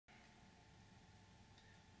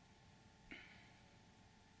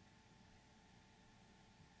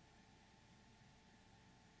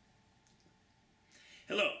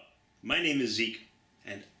Hello, my name is Zeke,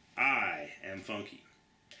 and I am funky.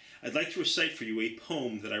 I'd like to recite for you a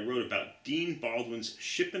poem that I wrote about Dean Baldwin's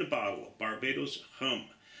Ship in a Bottle, Barbados Rhum,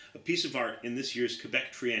 a piece of art in this year's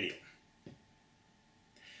Quebec Triennial.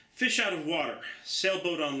 Fish out of water,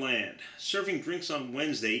 sailboat on land, serving drinks on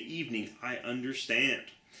Wednesday evening, I understand.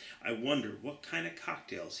 I wonder what kind of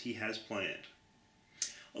cocktails he has planned.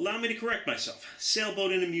 Allow me to correct myself.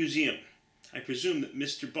 Sailboat in a museum. I presume that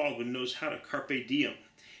Mr. Baldwin knows how to carpe-diem.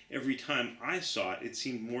 Every time I saw it, it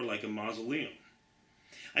seemed more like a mausoleum.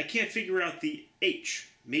 I can't figure out the H.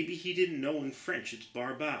 Maybe he didn't know in French it's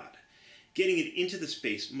Barbade. Getting it into the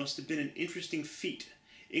space must have been an interesting feat.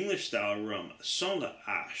 English-style rum, sans la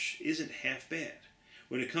hache, isn't half bad.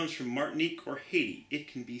 When it comes from Martinique or Haiti, it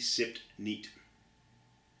can be sipped neat.